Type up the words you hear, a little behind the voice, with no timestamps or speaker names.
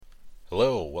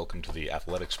Hello, welcome to the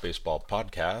Athletics Baseball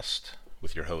Podcast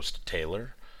with your host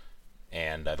Taylor,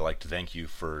 and I'd like to thank you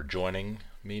for joining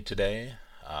me today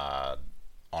on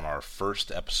our first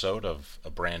episode of a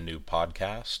brand new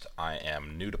podcast. I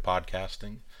am new to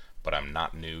podcasting, but I'm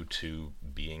not new to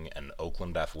being an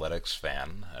Oakland Athletics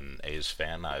fan, an A's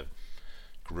fan. I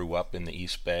grew up in the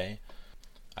East Bay.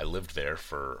 I lived there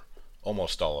for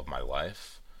almost all of my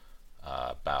life,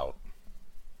 about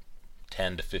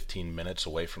 10 to 15 minutes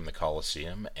away from the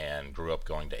Coliseum, and grew up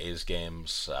going to A's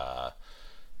games.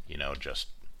 Just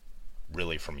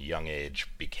really from a young age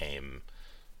became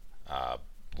a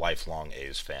lifelong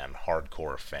A's fan,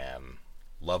 hardcore fan.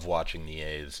 Love watching the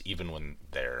A's even when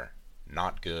they're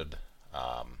not good.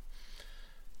 I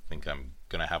think I'm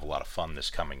going to have a lot of fun this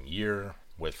coming year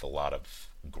with a lot of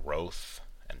growth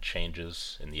and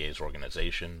changes in the A's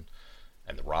organization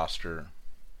and the roster.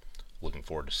 Looking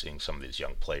forward to seeing some of these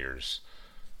young players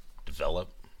develop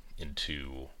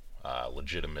into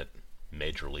legitimate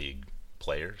major league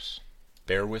players.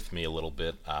 Bear with me a little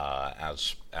bit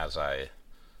as I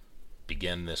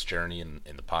begin this journey in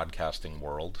the podcasting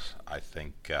world. I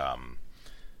think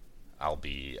I'll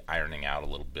be ironing out a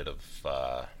little bit of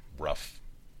rough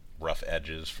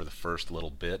edges for the first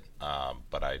little bit,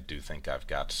 but I do think I've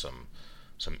got some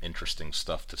interesting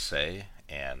stuff to say,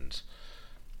 and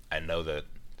I know that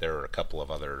there are a couple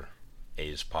of other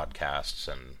A's podcasts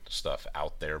and stuff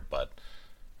out there, but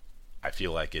I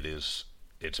feel like it's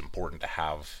important to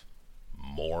have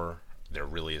more. There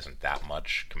really isn't that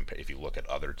much if you look at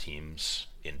other teams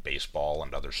in baseball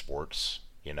and other sports.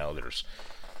 There's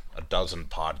a dozen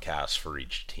podcasts for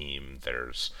each team.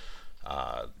 There's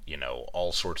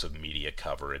all sorts of media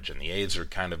coverage, and the A's are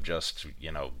kind of just,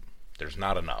 there's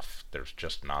not enough. There's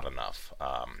just not enough.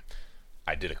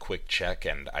 I did a quick check,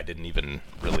 and I didn't even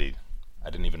really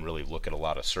look at a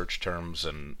lot of search terms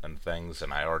and things,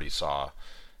 and I already saw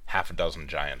half a dozen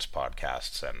Giants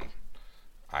podcasts, and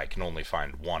I can only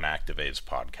find one active A's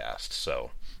podcast,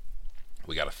 so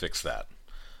we got to fix that.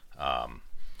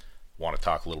 Want to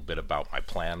talk a little bit about my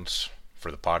plans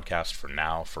for the podcast for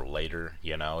now, for later,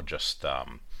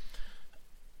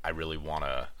 I really want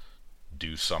to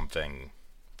do something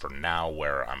for now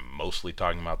where I'm mostly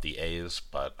talking about the A's,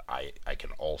 but I can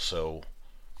also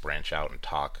branch out and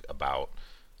talk about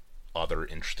other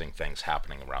interesting things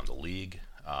happening around the league.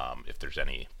 If there's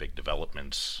any big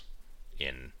developments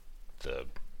in the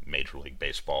Major League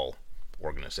Baseball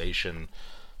organization,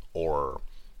 or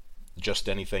just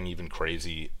anything even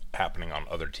crazy happening on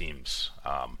other teams.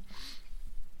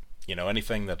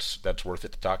 Anything that's worth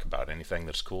it to talk about, anything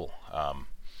that's cool.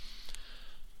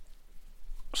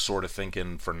 Sort of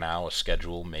thinking for now a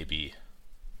schedule maybe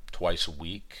twice a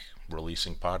week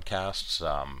releasing podcasts.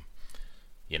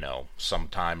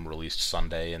 Sometime released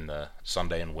Sunday and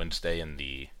Wednesday in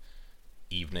the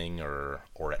evening or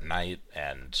at night,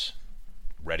 and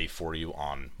ready for you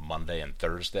on Monday and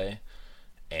Thursday.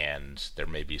 And there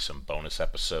may be some bonus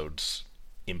episodes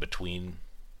in between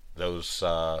those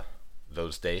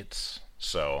dates.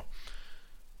 So,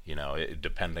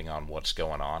 depending on what's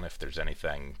going on, if there's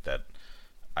anything that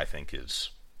I think is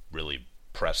really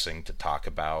pressing to talk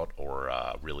about or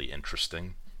really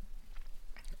interesting.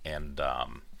 And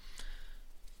I'd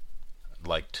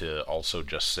like to also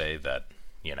just say that,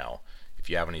 if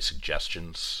you have any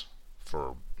suggestions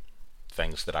for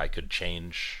things that I could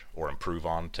change or improve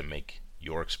on to make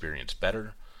your experience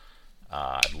better,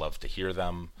 I'd love to hear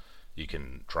them. You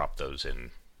can drop those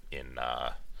in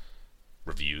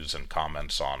reviews and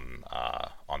comments on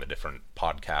the different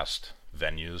podcast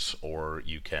venues, or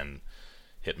you can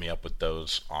hit me up with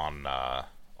those on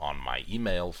my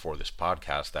email for this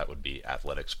podcast. That would be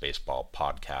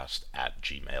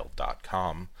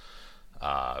athleticsbaseballpodcast@gmail.com.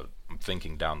 I'm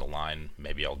thinking down the line,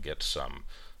 maybe I'll get some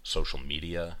social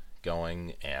media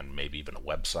going, and maybe even a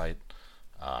website,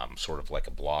 sort of like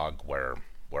a blog where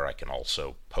I can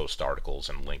also post articles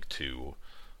and link to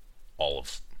all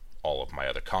of my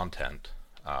other content,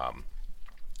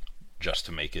 just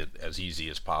to make it as easy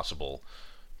as possible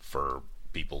for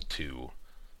people to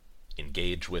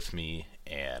engage with me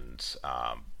and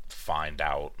find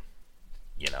out,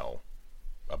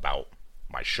 about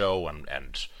my show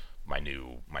and my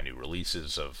new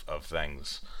releases of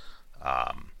things.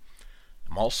 I'm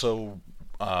also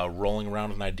rolling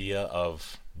around an idea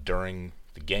of, during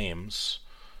the games,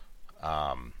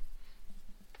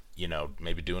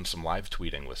 maybe doing some live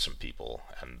tweeting with some people,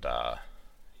 and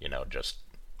just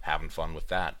having fun with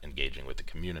that, engaging with the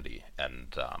community.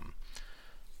 And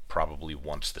probably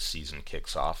once the season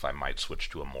kicks off, I might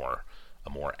switch to a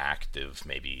more active,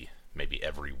 maybe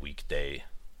every weekday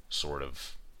sort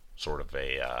of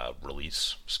a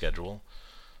release schedule.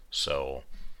 So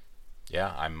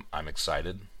yeah, I'm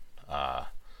excited.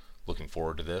 Looking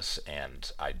forward to this,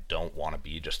 and I don't want to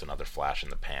be just another flash in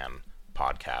the pan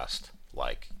podcast.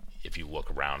 Like, if you look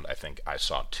around, I think I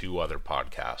saw two other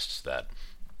podcasts that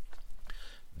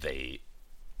they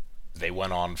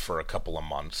went on for a couple of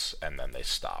months and then they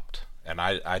stopped. And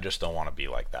I just don't want to be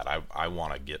like that. I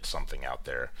want to get something out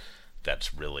there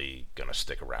that's really going to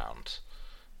stick around.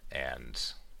 And,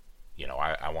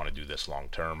 I want to do this long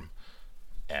term.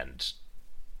 And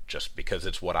just because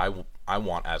it's what I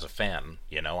want as a fan,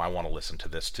 I want to listen to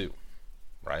this too.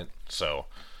 Right? So,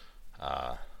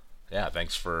 yeah,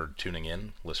 thanks for tuning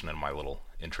in, listening to my little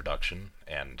introduction,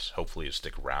 and hopefully you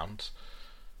stick around.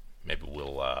 Maybe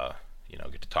we'll,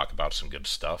 get to talk about some good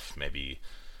stuff. Maybe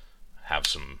have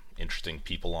some interesting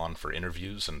people on for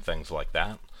interviews and things like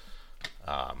that.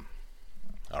 All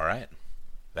right.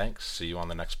 Thanks. See you on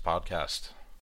the next podcast.